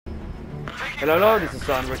Hello, this is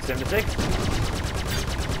sondrex76,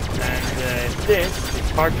 and this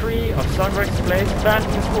is part 3 of Sondrex plays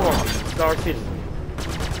Vanduul Swarm, Star Citizen.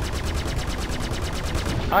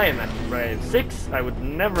 I am at Brave 6. I would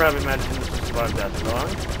never have imagined to survive that long.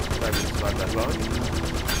 I would survive that long.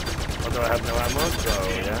 Although I have no ammo, so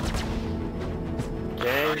yeah.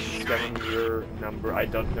 Okay, scavenger number. I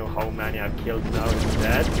don't know how many I've killed now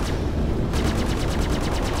instead.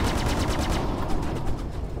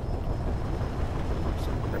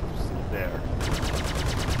 There.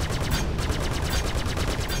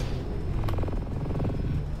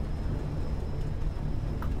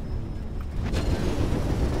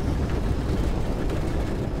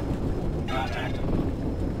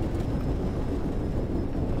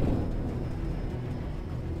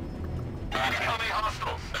 Incoming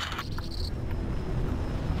hostiles.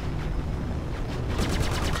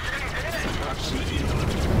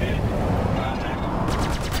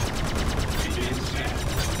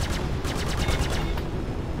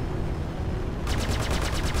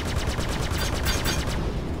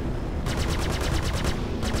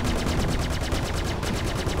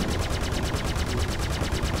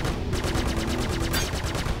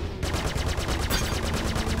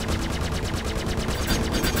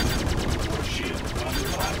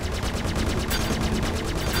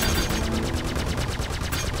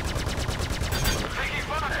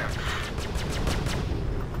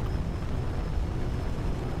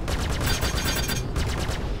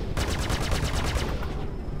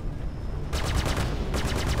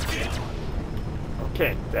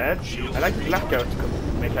 Okay, dead. I like the blackout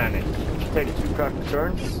mechanic. You take 2 sharp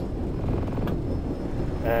turns.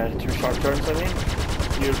 2 sharp turns, I mean.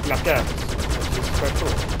 You black out. That's just quite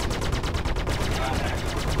cool.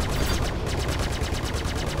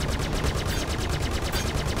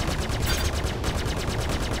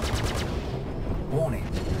 Warning.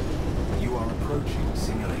 You are approaching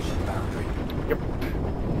simulation boundary. Yep.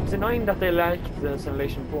 It's annoying that they like the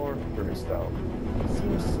simulation borders though.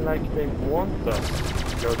 Seems like they want us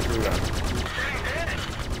to go through that.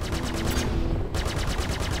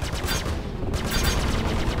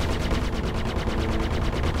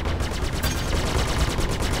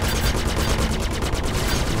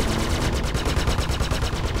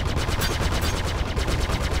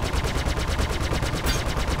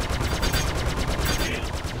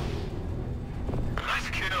 Nice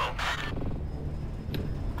kill.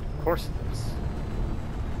 Of course it is.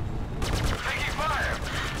 Taking fire.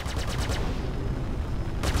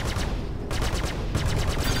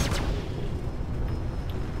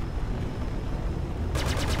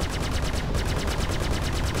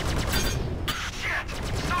 Shit!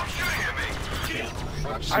 Stop shooting at me.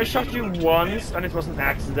 I shot you once and it was an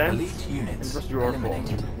accident. Elite It units was your fault.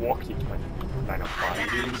 eliminated. You walked into my line of fire.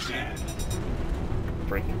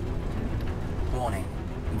 Breaking. Warning.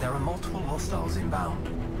 There are multiple hostiles inbound.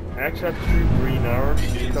 I actually have 2 green arrows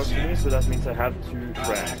close to me, so that means I have 2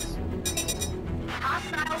 frags.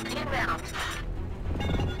 Hostiles inbound.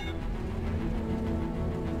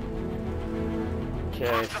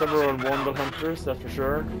 Okay, several Vanduul hunters, that's for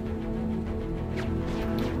sure.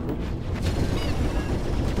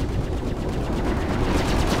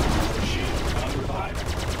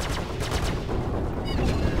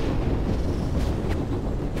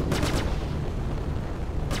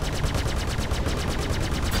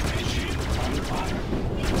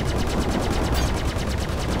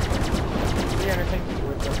 See anything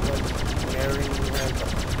with that like airing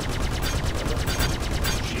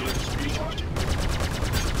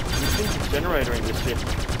You think the generator in this ship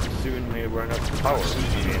soon may run out of power?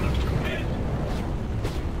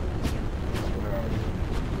 Where are you?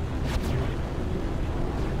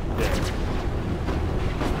 There.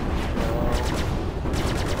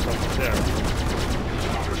 Something there.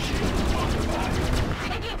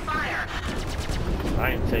 Taking fire. I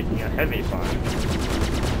am taking a heavy fire.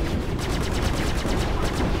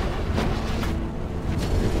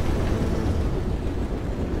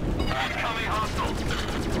 Incoming hostiles.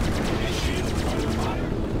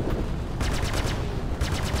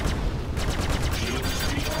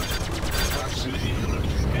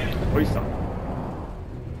 Oyster.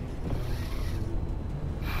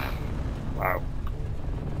 Wow.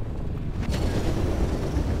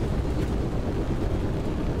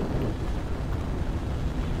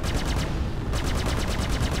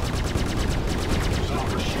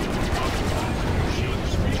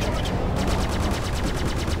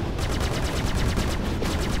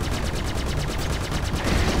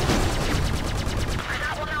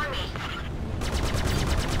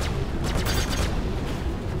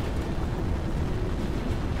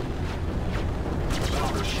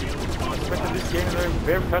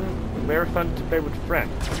 very fun to play with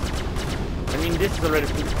friends. I mean, this is already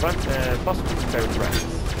fun, possible to play with friends.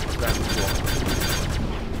 Than before.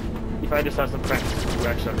 If I just have some friends who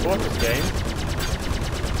actually bought this game,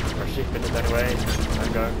 or shipping it anyway,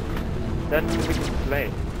 then we can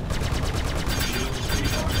play.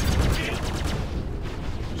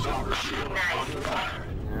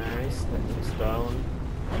 Nice, that is down.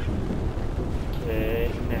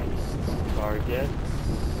 Okay, next target.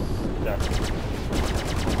 That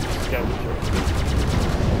scavenger.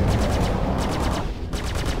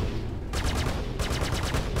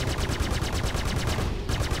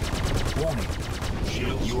 Warning.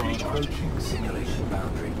 You are approaching simulation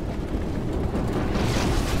boundary.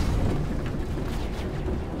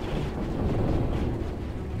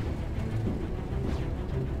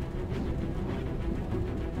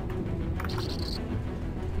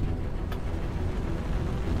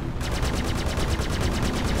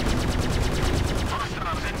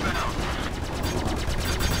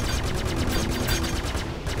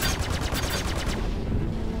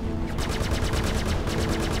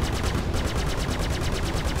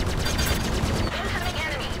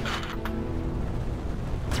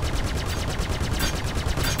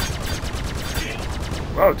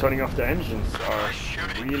 Wow, turning off the engines are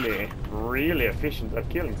really efficient at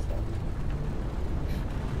killing stuff.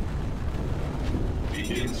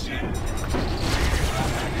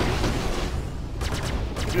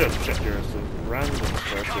 You have to check your random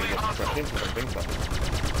stuff so you get crash into something, but...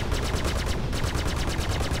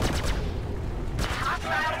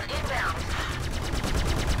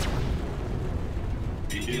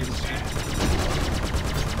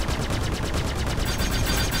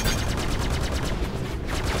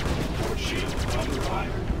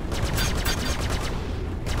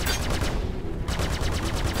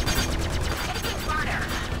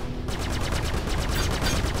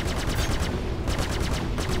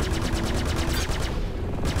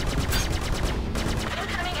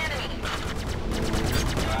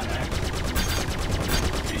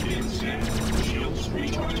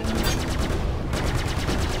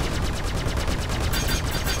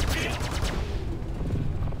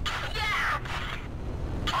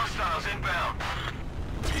 Hostiles inbound.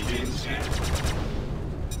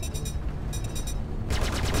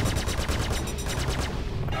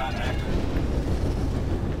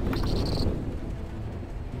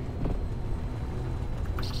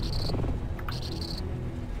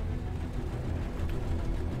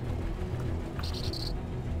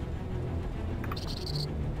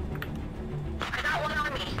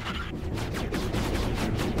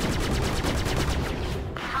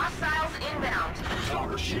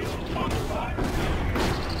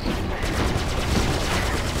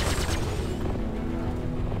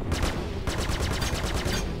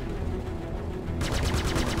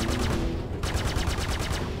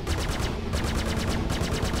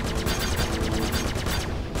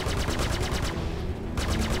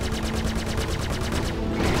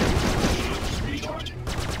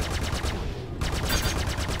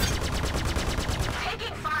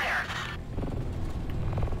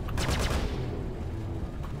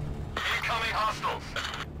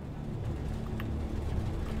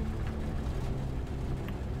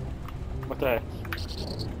 What the heck?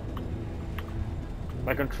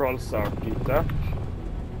 My controls are beat up.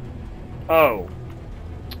 Oh.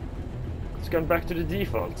 It's gone back to the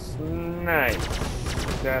defaults. Nice.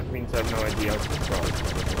 That means I have no idea how to control it.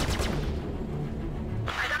 I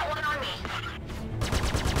got one on me.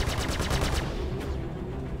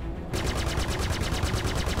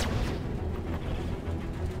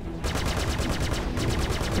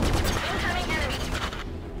 Incoming enemy.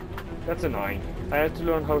 That's annoying. I had to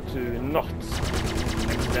learn how to not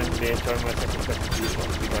accidentally turn myself back to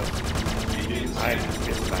default because I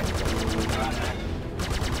dislike them.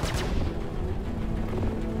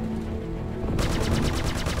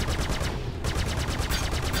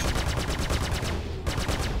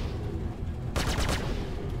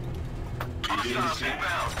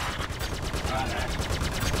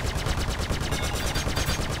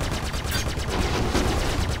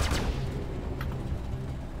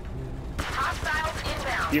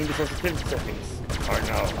 Even the sensitivity settings are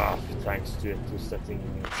now off thanks to setting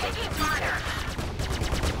Fire.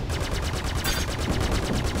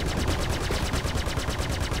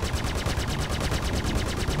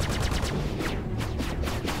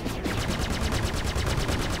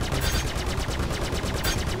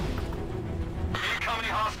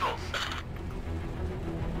 Incoming hostiles.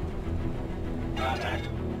 Contact.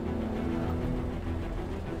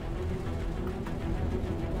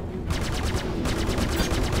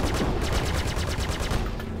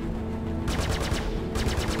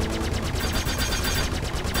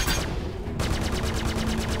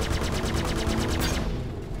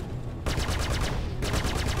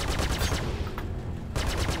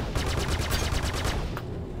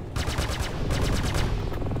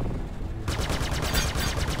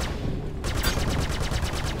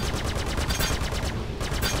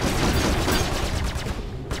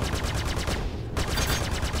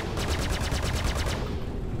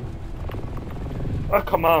 Oh,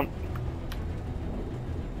 come on.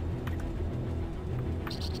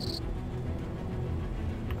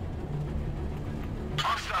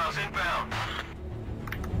 Hostiles inbound.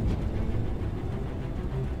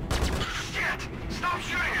 Shit! Stop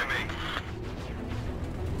shooting at me!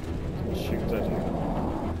 Shoot at you.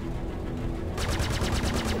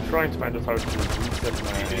 I'm trying to find out how to reset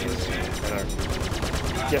my...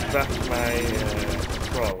 get back my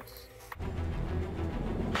controls.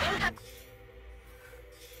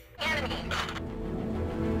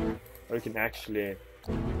 Or you can actually...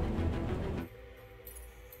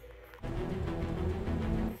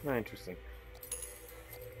 Oh, interesting.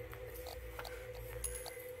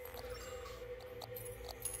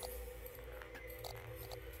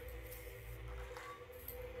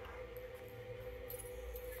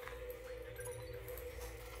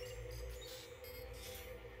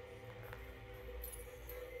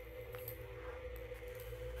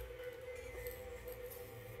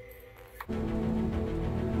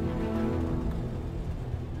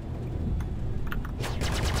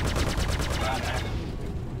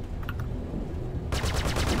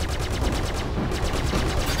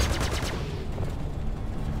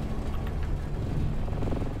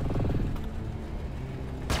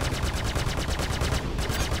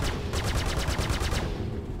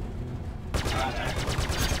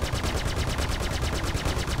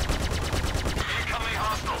 Incoming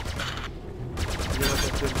hostiles.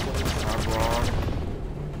 I'm wrong.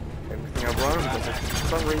 Everything I'm wrong because it for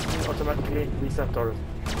some reason automatically reset or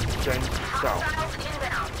change itself. Hostiles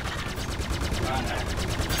inbound.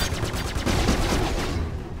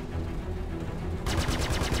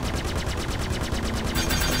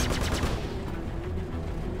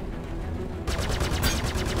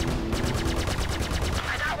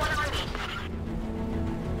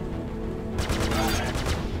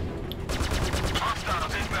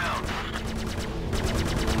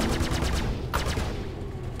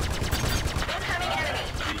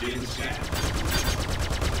 Begin scan.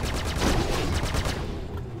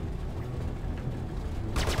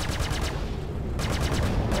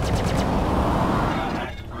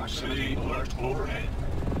 Proximity alert overhead.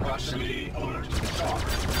 Proximity alert sharp.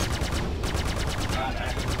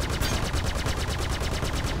 Contact.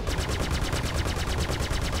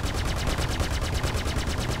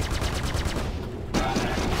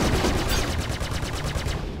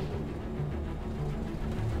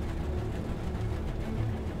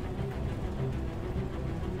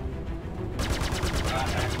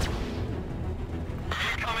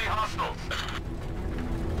 Incoming hostiles.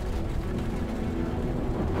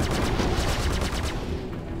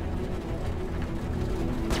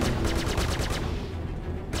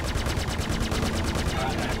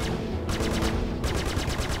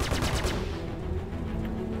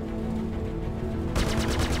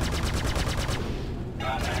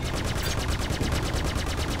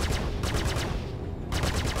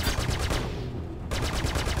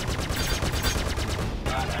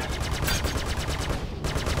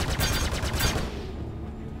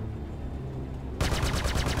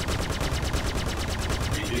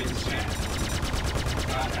 Begin scan.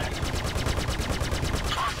 Contact.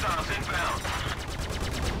 Hostiles inbound.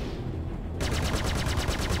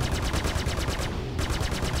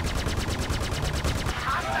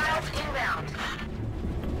 Hostiles inbound.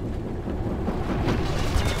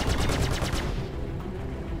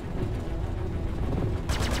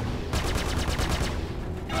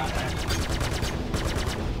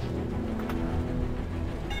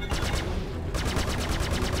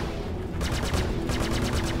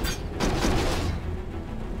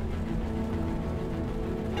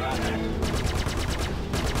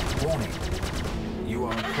 Warning. You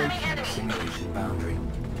are approaching the simulation boundary.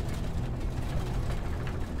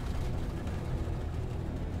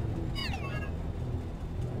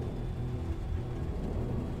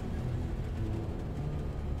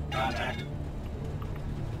 Contact.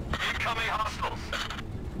 Incoming hostiles.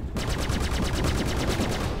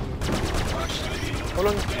 Proximity How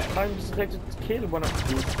long time does it take to kill one of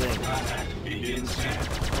these things? contact. Begin scan.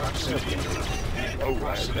 Proximity alert. Oh,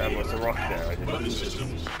 right, there was a rock there. I Weapon didn't.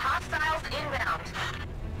 systems. Hostiles inbound.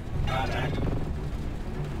 Contact.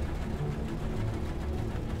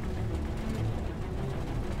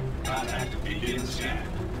 Contact. Begin scan.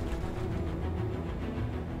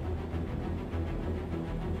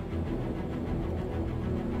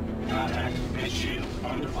 Contact. Face shield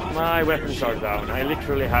under fire. My weapons are down. I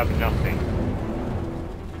literally have nothing.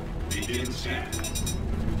 Begin scan.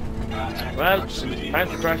 Contact. Well, Proximity time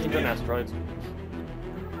to alert. crash into an asteroid.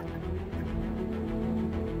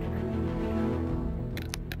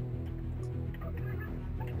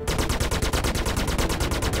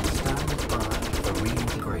 Stand by for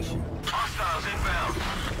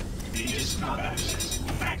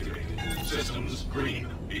Systems green.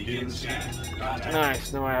 Begin scan. Contact.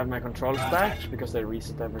 Nice, now I have my controls back because they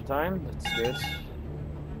reset every time. That's good.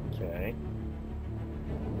 Okay.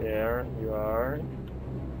 There you are.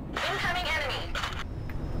 Incoming enemy.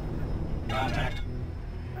 Contact.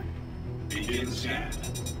 Begin scan.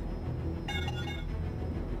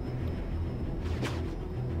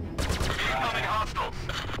 Incoming hostiles.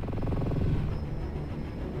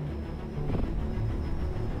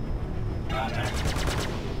 Contact.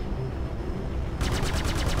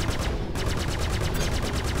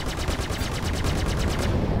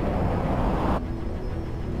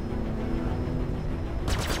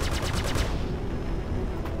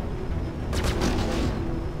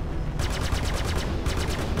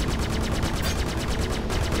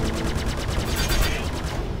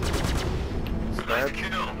 Nice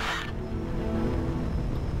kill.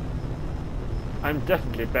 I'm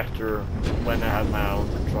definitely better when I have my own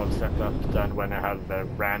control set up than when I have the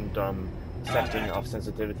random setting of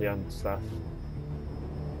sensitivity and stuff.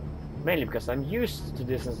 Mainly because I'm used to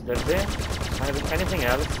this sensitivity. Having anything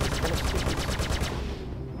else is kind of stupid.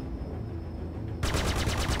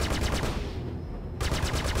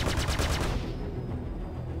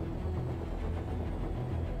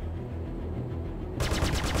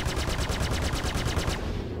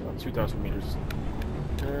 About 2,000 meters.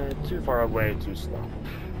 Too far away to stop.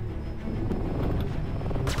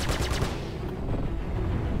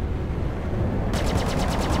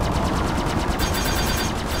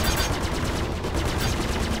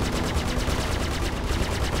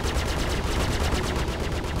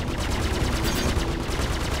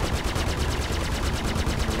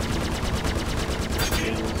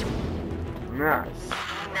 Nice.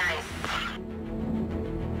 Nice.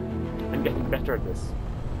 I'm getting better at this.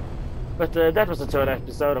 But that was the third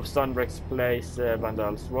episode of Sondrex Plays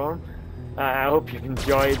Vanduul Swarm. I hope you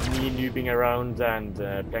enjoyed me noobing around and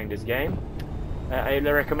playing this game. I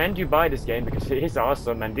recommend you buy this game because it is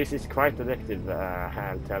awesome and this is quite addictive,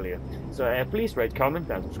 I'll tell you. So please rate, comment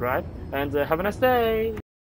and subscribe, and have a nice day!